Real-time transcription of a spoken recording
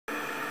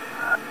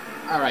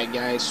Alright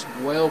guys,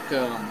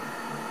 welcome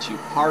to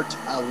part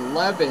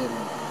 11.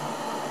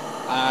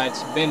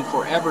 It's been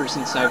forever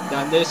since I've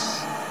done this,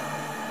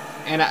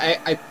 and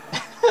I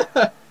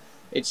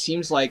it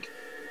seems like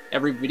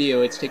every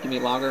video it's taking me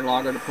longer and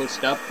longer to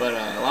post up, but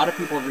a lot of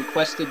people have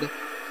requested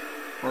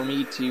for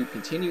me to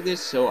continue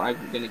this, so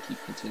I'm going to keep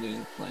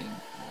continuing playing.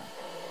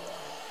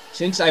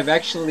 Since I've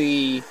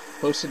actually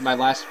posted my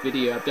last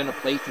video, I've done a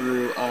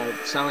playthrough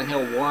of Silent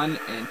Hill 1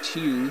 and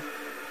 2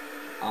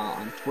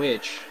 on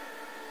Twitch.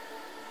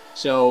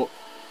 So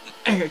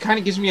it kind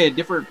of gives me a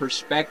different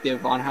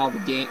perspective on how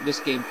this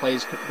game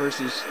plays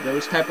versus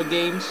those type of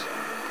games.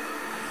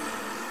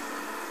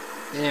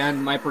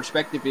 And my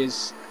perspective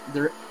is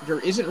there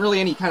isn't really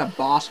any kind of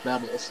boss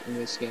battles in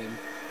this game.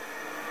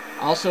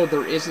 Also,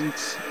 there isn't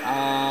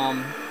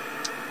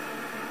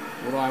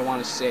what do I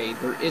want to say?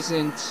 There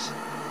isn't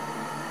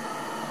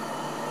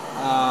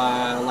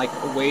like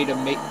a way to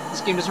make this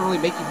game doesn't really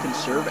make you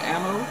conserve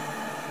ammo,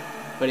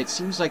 but it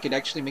seems like it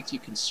actually makes you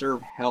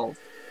conserve health.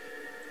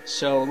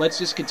 So let's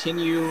just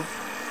continue.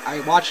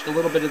 I watched a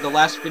little bit of the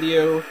last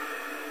video,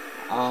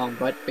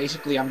 but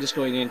basically I'm just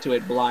going into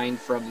it blind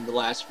from the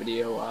last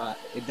video. I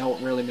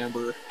don't really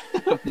remember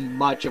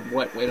much of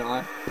what went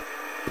on,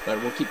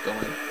 but we'll keep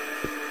going.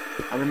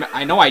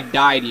 I know I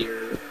died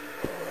here,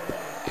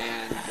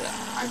 and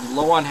I'm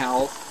low on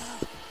health,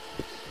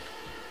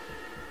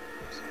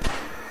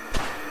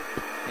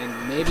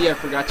 and maybe I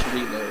forgot to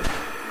reload.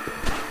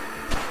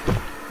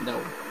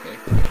 No, okay.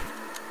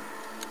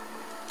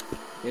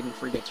 Didn't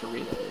forget to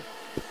reload.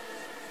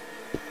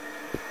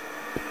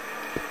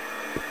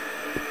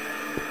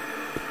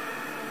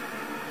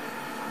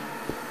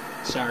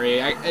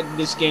 Sorry,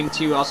 this game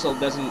too also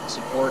doesn't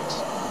support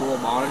dual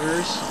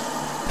monitors,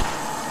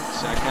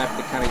 so I have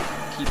to kind of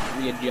keep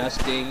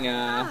readjusting.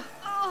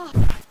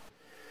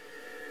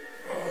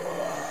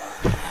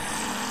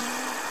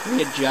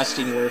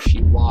 Readjusting where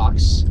she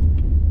walks.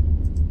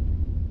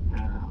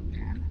 Oh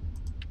man,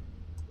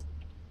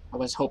 I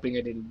was hoping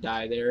I didn't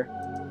die there.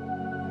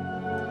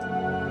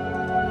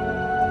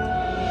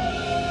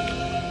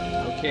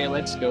 Okay,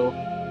 let's go.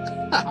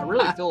 I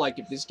really feel like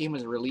if this game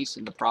was released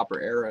in the proper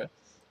era,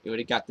 it would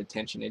have got the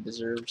attention it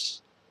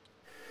deserves.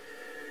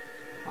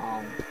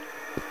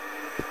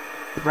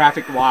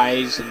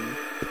 Graphic-wise, and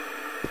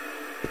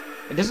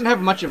it doesn't have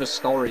much of a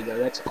story though.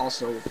 That's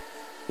also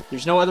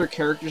there's no other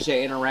characters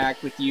that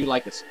interact with you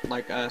like a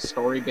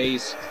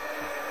story-based.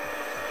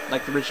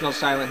 Like the original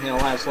Silent Hill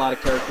has a lot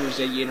of characters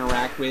that you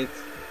interact with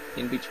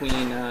in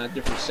between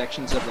different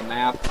sections of the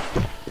map.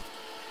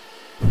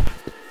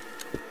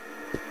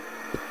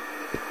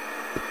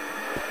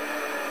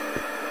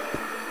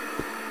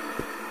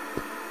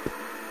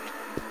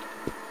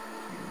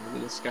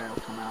 This guy will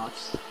come out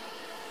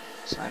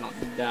so I don't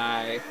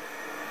die.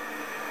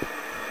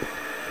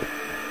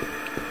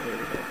 There we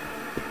go.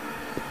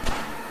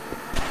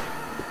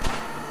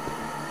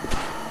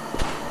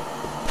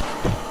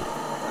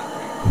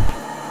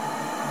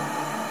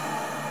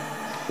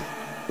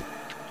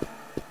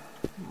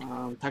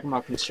 Talking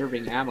about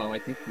conserving ammo, I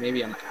think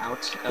maybe I'm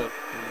out of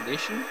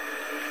ammunition.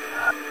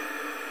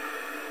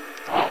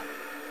 I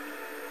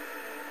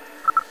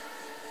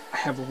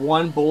have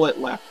one bullet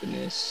left in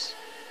this.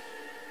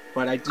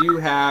 But I do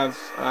have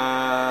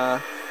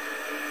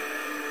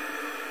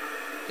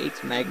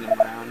 8 Magnum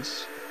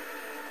rounds.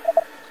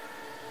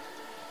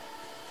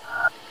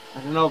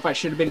 I don't know if I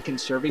should have been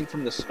conserving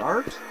from the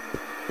start.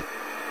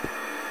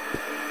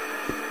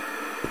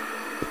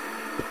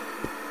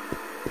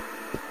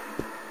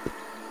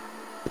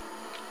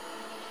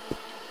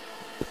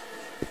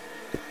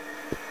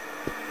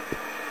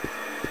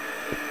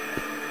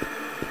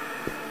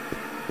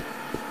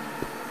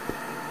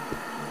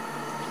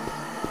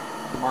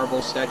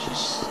 Marble statue.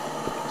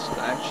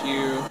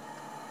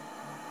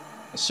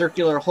 A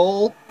circular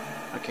hole.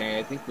 Okay,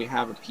 I think we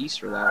have a piece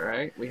for that,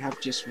 right? We have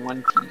just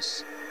one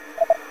piece.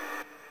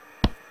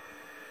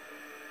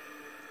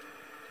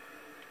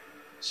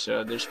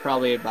 So there's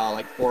probably about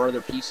like 4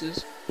 other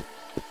pieces.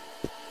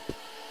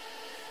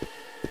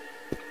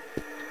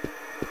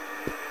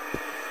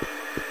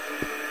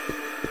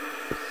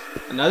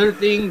 Another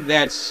thing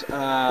that's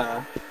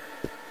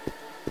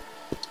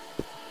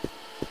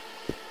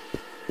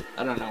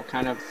I don't know,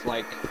 kind of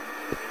like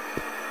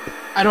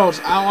I don't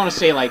want to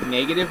say like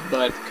negative,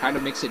 but kind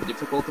of makes it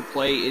difficult to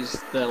play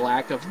is the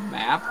lack of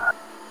map.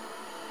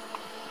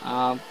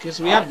 Because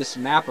we have this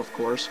map, of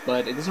course,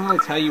 but it doesn't really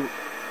tell you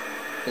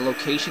the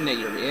location that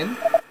you're in.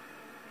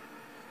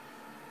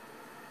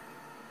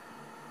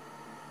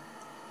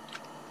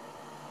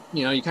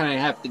 You know, you kind of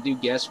have to do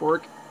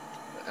guesswork,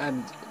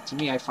 and to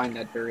me, I find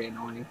that very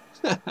annoying.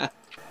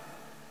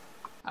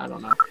 I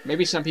don't know.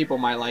 Maybe some people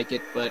might like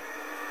it, but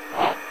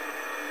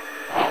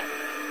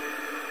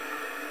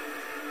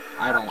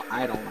I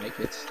don't like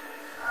it.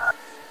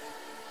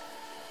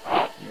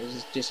 This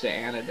is just an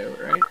antidote,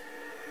 right?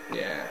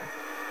 Yeah.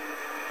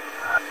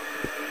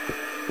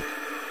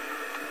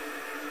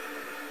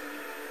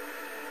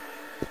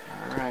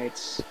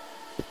 Alright.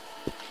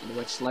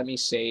 Let me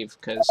save,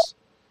 because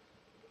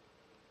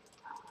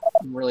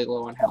I'm really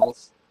low on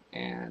health,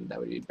 and that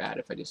would be bad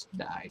if I just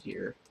died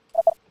here.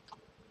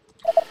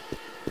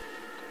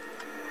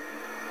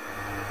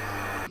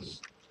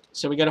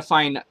 So we gotta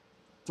find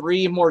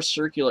two more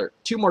circular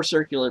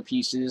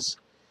pieces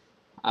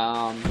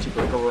to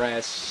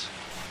progress.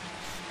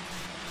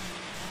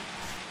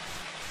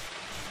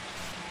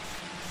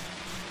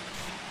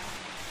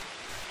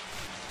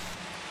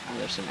 Oh,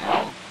 there's some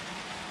ammo.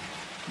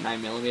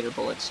 9mm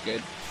bullets,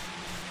 good.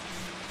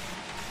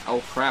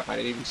 Oh crap, I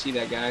didn't even see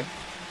that guy.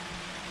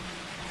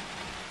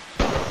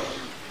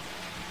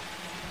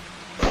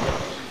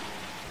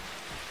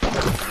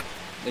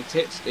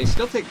 They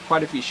still take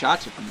quite a few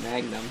shots with the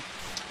Magnum.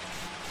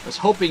 I was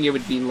hoping it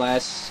would be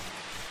less.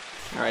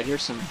 Alright,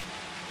 here's some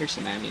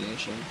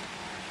ammunition.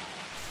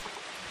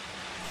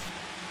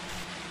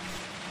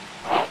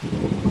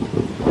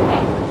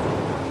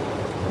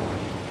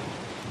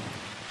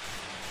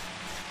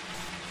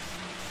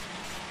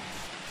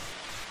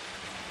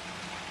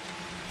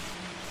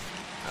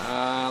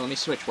 Let me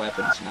switch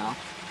weapons now.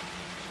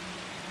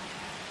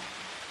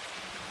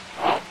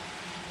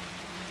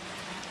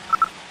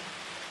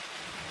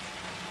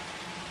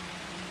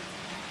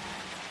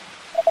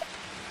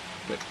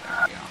 Good,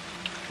 there we go.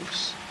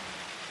 Oops.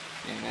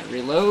 And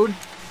reload.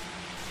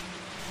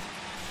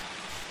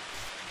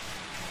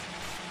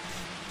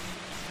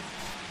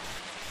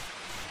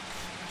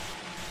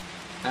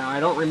 Now, I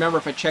don't remember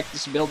if I checked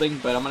this building,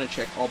 but I'm going to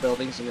check all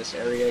buildings in this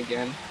area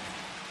again.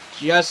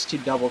 Just to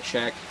double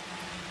check.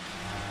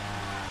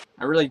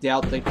 I really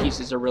doubt the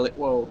pieces are really...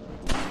 Whoa.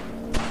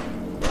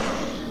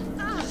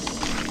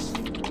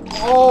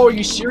 Oh, are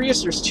you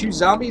serious? There's 2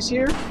 zombies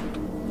here?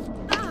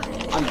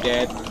 I'm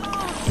dead.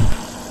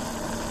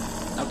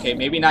 Okay,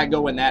 maybe not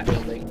go in that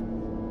building.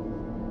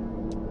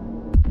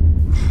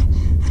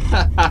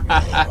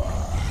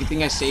 Good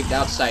thing I saved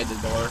outside the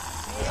door.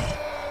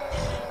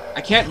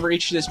 I can't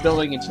reach this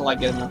building until I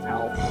get enough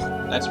health.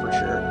 That's for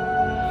sure.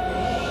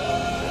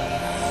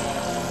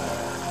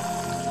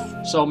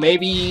 So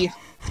maybe...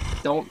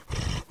 Don't...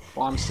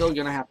 Well, I'm still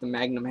gonna have to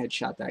Magnum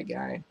headshot that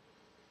guy.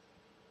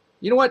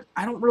 You know what?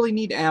 I don't really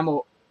need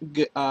ammo.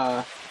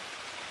 Not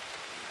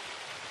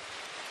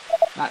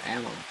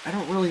ammo. I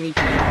don't really need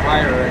to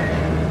fire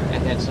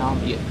at that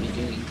zombie at the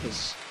beginning,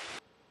 because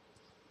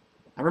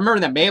I remember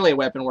that melee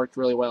weapon worked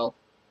really well.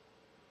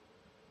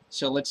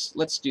 So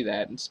let's do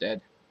that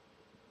instead.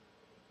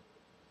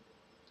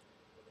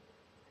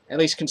 At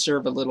least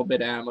conserve a little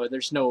bit of ammo.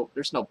 There's no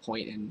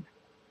point in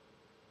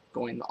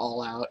going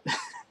all out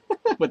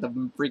with a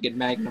freaking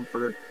Magnum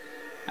for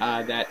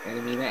that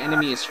enemy. The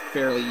enemy is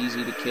fairly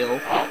easy to kill.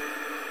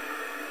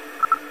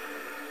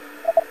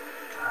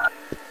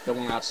 The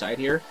one outside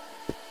here.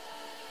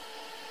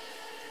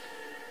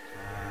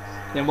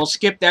 Then we'll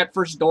skip that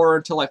first door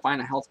until I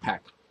find a health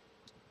pack.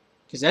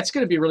 Because that's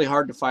going to be really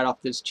hard to fight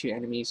off those 2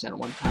 enemies at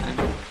one time.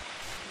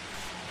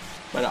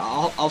 But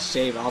I'll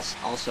save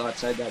also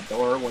outside that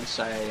door once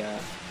I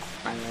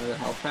find another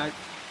health pack.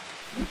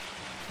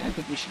 Yeah, I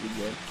think we should be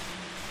good.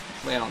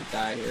 Hopefully I don't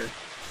die here.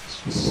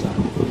 This would suck.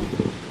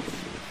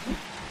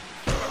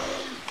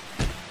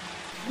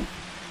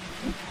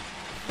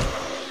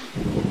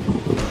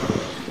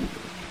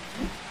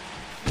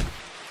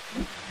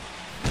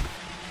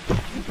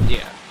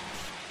 Yeah.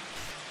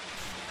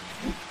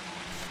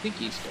 I think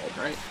he's dead,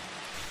 right?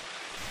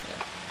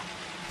 Yeah.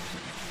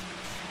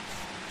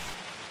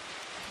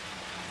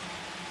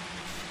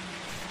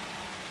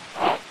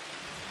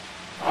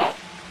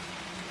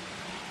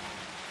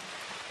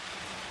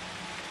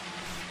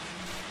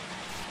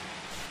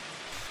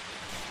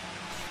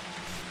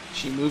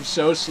 She moves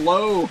so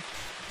slow.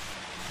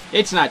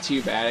 It's not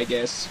too bad, I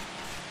guess.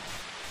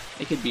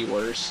 It could be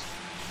worse.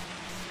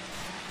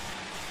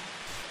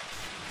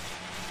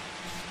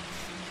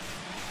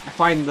 I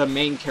find the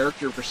main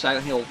character for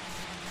Silent Hill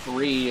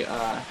 3,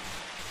 I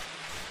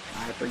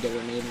forget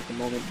her name at the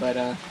moment, but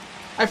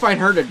I find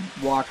her to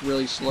walk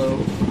really slow.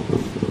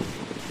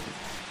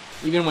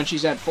 Even when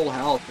she's at full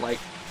health, like,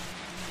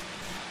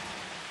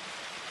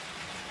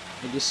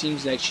 it just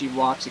seems that she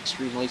walks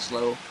extremely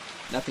slow.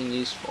 Nothing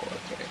useful,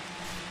 okay.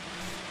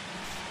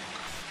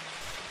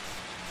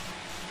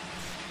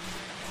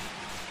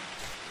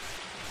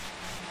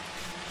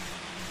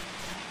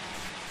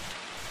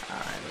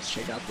 Alright, let's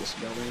check out this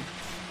building.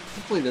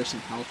 Hopefully there's some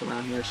health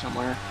around here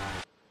somewhere.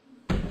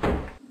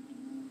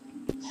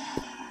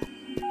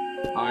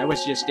 Oh, I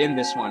was just in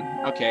this one.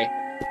 Okay.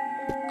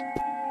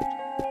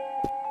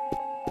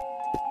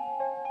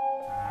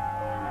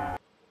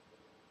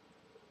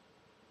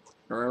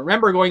 I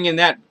remember going in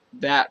that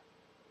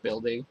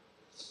building.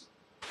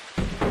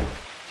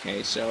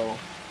 Okay, so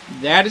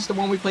that is the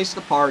one we placed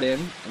the part in,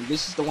 and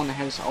this is the one that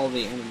has all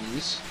the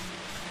enemies.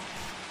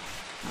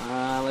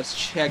 Let's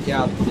check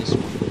out this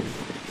one.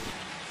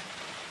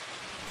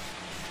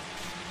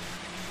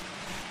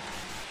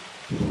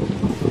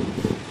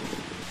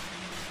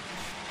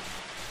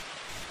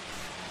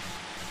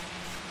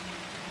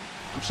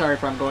 I'm sorry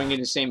if I'm going in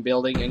the same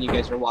building and you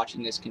guys are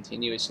watching this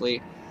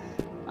continuously.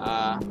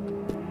 I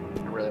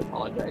really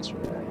apologize for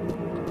that.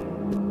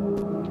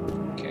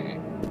 Okay.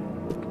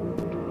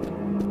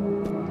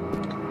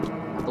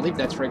 believe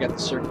that's where I got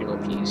the circular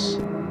piece.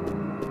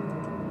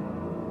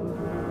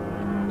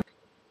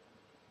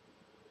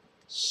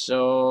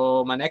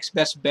 So my next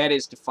best bet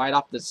is to fight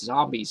off the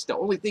zombies. The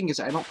only thing is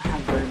I don't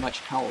have very much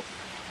health.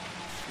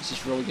 This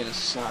is really gonna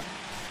suck.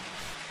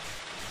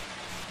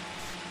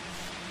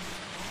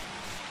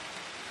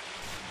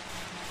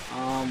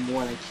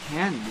 What I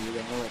can do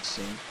though, let's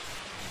see.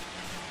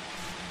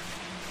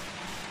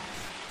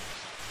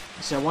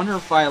 So I wonder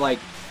if I like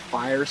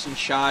fire some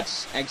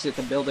shots, exit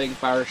the building,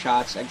 fire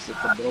shots, exit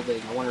the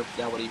building. I wonder if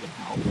that would even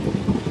help.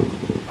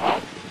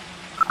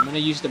 I'm gonna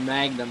use the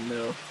Magnum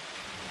though.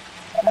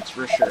 That's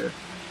for sure.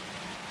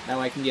 That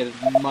way I can get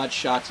as much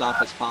shots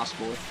off as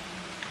possible.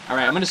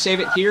 Alright, I'm gonna save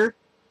it here.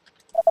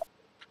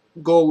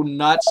 Go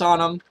nuts on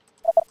them.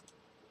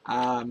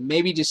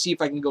 Maybe just see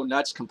if I can go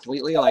nuts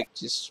completely, like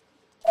just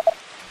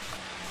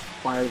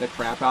fire the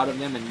crap out of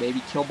them and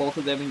maybe kill both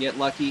of them and get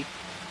lucky.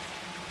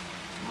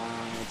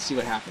 Let's see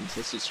what happens.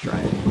 Let's just try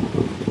it.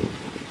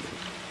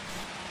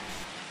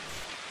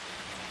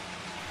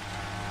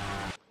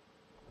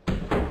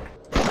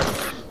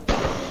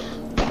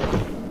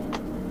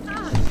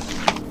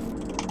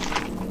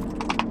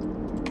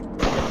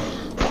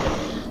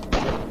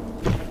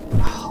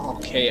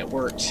 Okay, it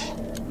worked.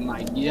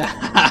 My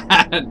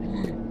God.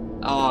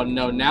 Oh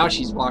no, now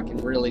she's walking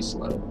really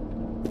slow.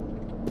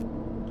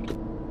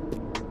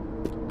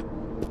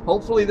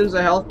 Hopefully there's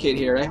a health kit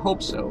here. I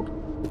hope so.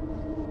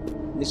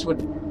 This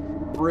would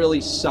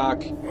really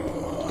suck.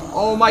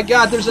 Oh my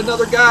God, there's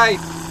another guy.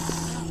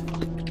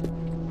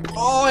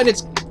 Oh, and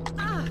it's...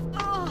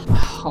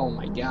 Oh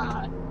my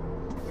God.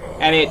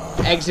 And it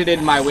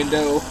exited my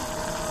window.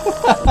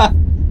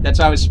 That's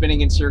why I was spinning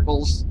in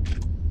circles.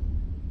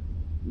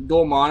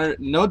 Dual monitor,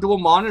 no dual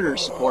monitor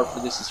support for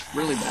this is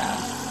really bad.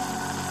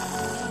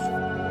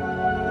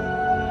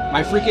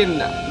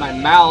 My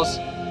mouse.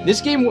 This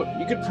game,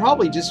 you could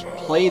probably just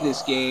play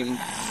this game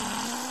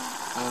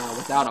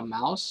without a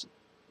mouse.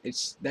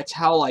 That's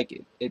how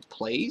like it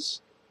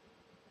plays.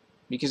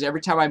 Because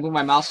every time I move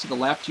my mouse to the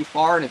left too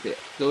far, and if it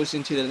goes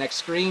into the next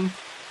screen,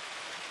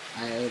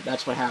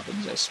 that's what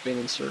happens. I spin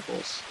in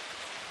circles.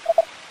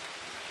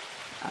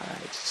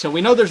 Alright, so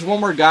we know there's one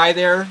more guy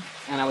there,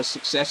 and I was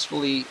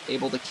successfully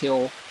able to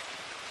kill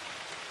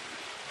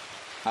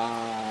 2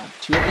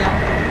 of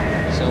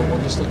them. So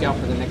we'll just look out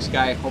for the next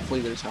guy.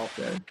 Hopefully there's help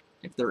there.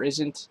 If there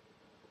isn't,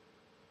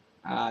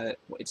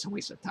 it's a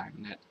waste of time,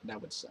 and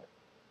that would suck.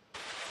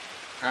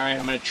 Alright,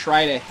 I'm going to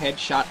try to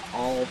headshot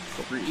all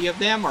 3 of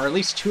them, or at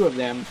least 2 of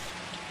them,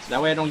 so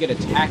that way I don't get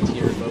attacked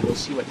here, but we'll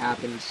see what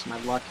happens. My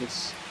luck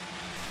it's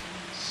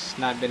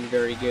not been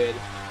very good.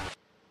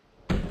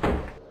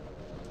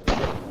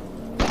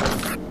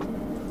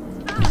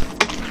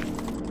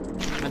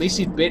 At least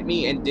he bit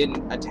me and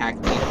didn't attack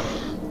me.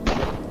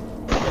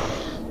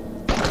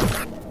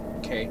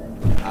 Okay,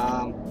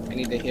 I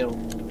need to heal.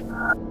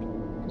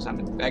 Because I'm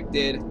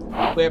infected.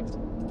 Equipped.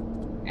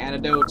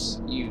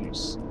 Antidotes.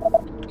 Use.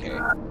 Okay.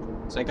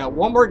 So I got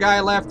one more guy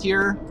left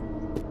here.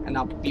 And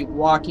I'll be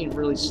walking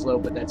really slow,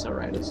 but that's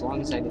alright. As long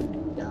as I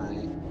didn't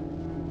die.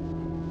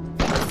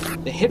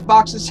 The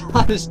hitboxes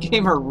on this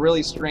game are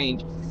really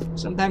strange.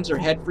 Sometimes their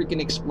head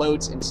freaking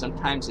explodes, and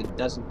sometimes it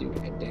doesn't do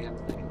a damn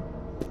thing.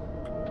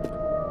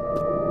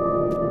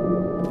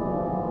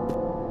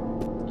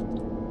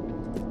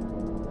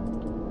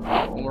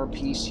 One more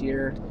piece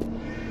here.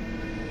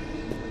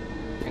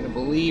 And I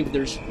believe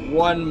there's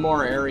one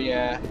more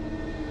area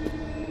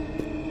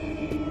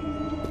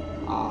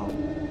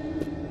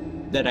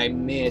that I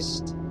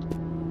missed.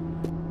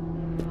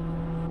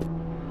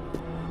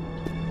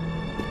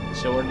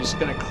 So we're just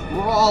gonna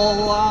crawl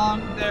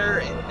along there,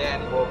 and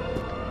then we'll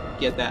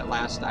get that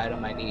last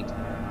item I need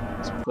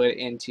to put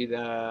into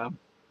the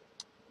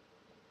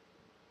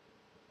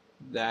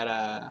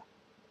I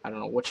don't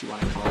know what you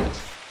want to call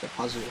it, the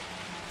puzzle.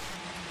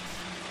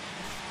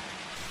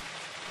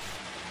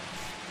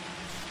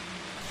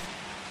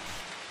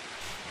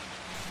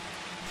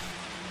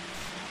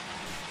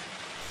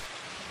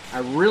 I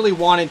really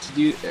wanted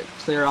to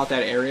clear out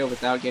that area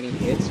without getting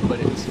hits, but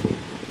it's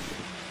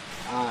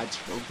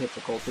real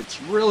difficult. It's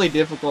really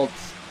difficult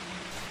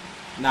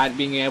not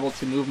being able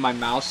to move my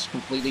mouse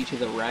completely to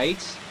the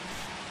right.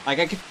 Like,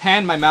 I could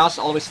pan my mouse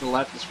all the way to the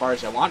left as far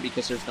as I want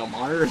because there's no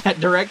monitor in that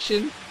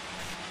direction.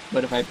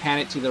 But if I pan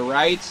it to the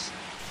right,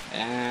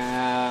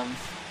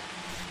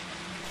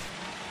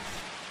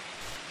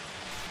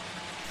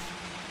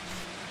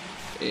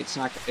 it's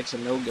a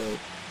no-go.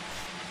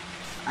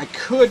 I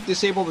could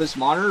disable this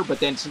monitor, but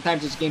then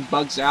sometimes this game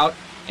bugs out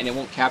and it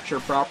won't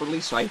capture properly,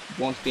 so I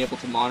won't be able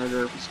to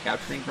monitor if it's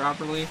capturing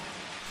properly.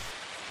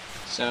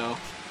 So,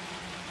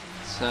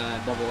 it's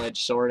a double-edged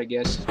sword, I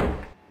guess.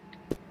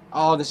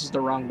 Oh, this is the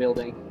wrong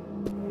building.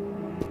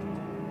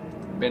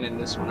 Been in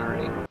this one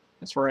already.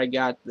 That's where I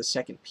got the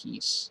second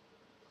piece.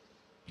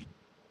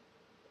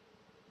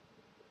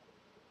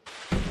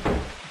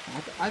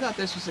 I thought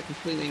this was a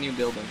completely new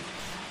building.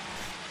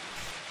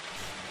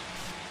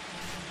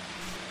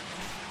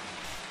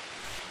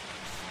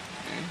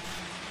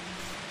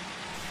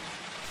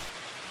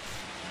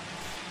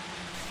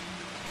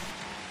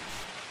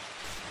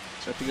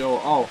 So I have to go...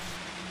 Oh.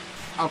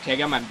 Okay, I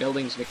got my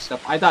buildings mixed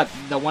up. I thought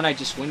the one I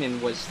just went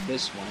in was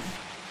this one.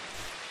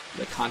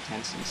 The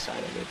contents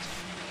inside of it.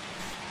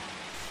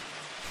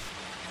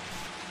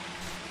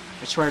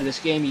 I swear, this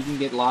game you can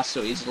get lost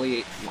so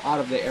easily. A lot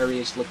of the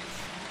areas look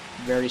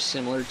very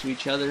similar to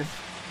each other.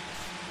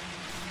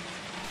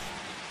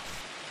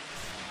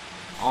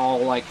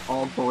 All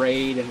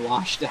grayed and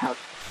washed out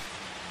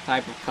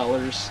type of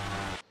colors.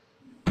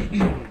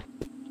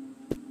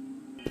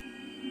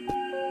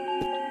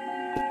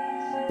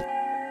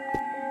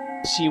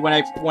 See, when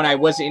I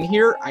was in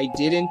here, I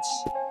didn't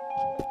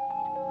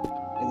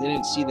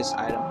see this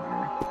item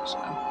here, so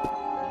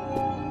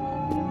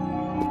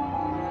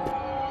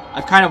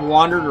I've kind of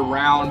wandered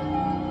around,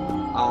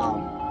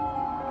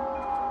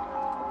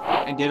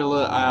 and did a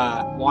little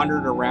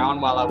wandered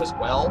around while I was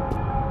well,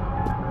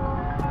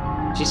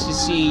 just to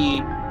see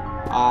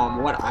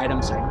what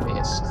items I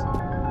missed.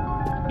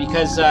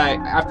 Because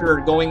after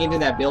going into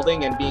that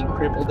building and being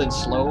crippled and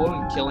slow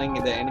and killing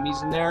the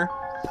enemies in there.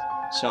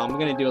 So I'm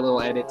gonna do a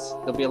little edit.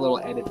 There'll be a little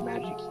edit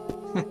magic.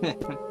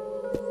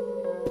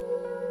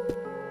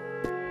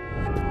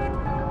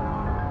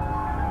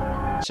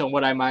 So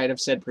what I might have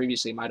said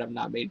previously might have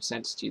not made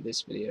sense to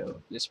this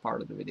video, this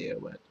part of the video,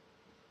 but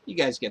you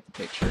guys get the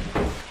picture.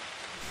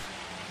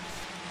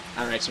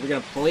 Alright, so we're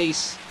gonna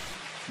place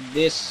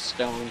this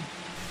stone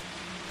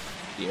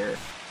here.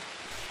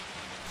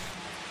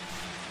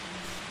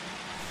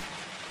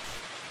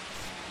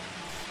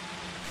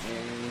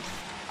 And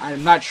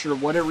I'm not sure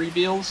what it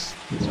reveals,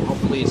 so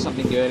hopefully it's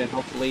something good, and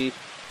hopefully you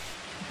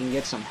can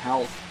get some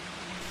health.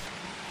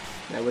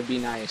 That would be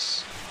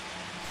nice.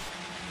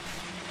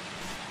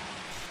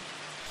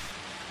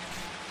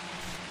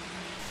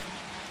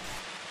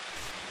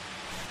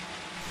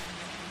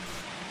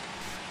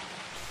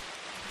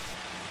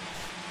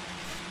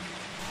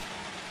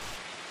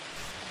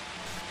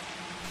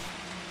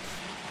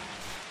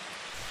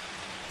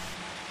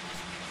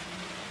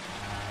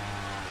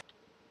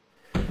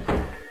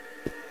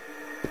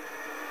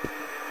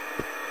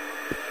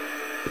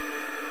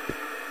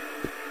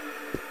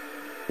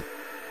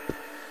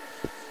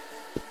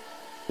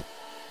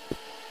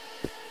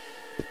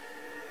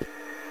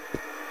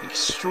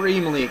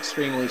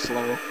 Extremely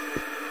slow.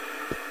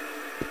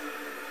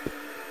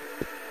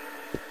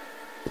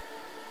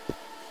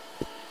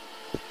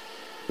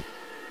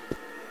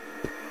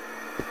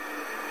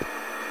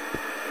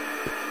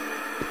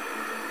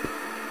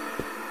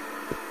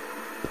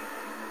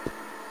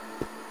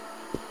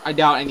 I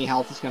doubt any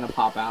health is gonna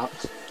pop out.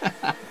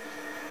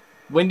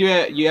 When do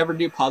you ever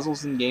do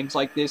puzzles in games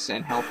like this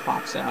and health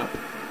pops out?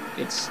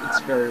 It's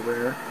very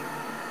rare.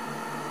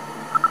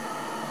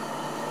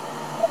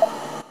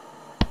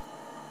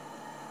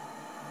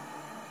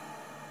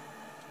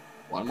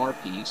 One more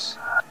piece.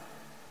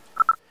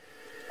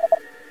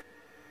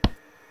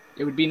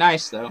 It would be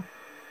nice, though.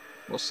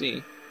 We'll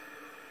see.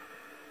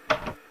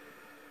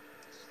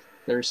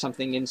 There's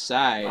something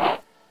inside.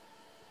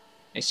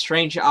 A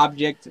strange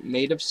object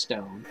made of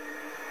stone.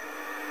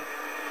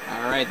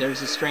 Alright,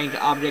 there's a strange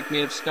object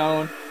made of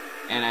stone,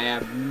 and I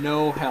have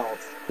no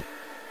health.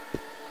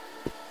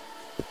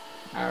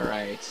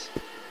 Alright.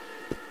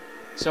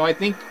 So I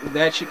think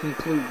that should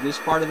conclude this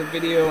part of the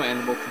video,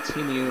 and we'll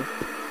continue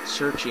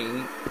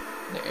searching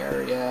the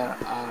area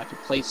to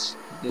place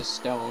this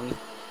stone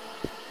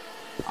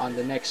on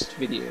the next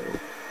video.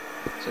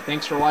 So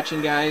thanks for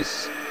watching,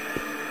 guys.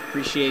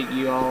 Appreciate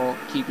you all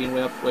keeping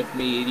up with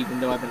me, even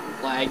though I've been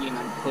lagging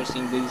on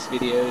posting these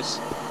videos.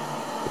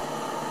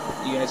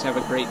 You guys have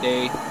a great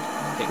day.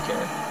 Take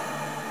care.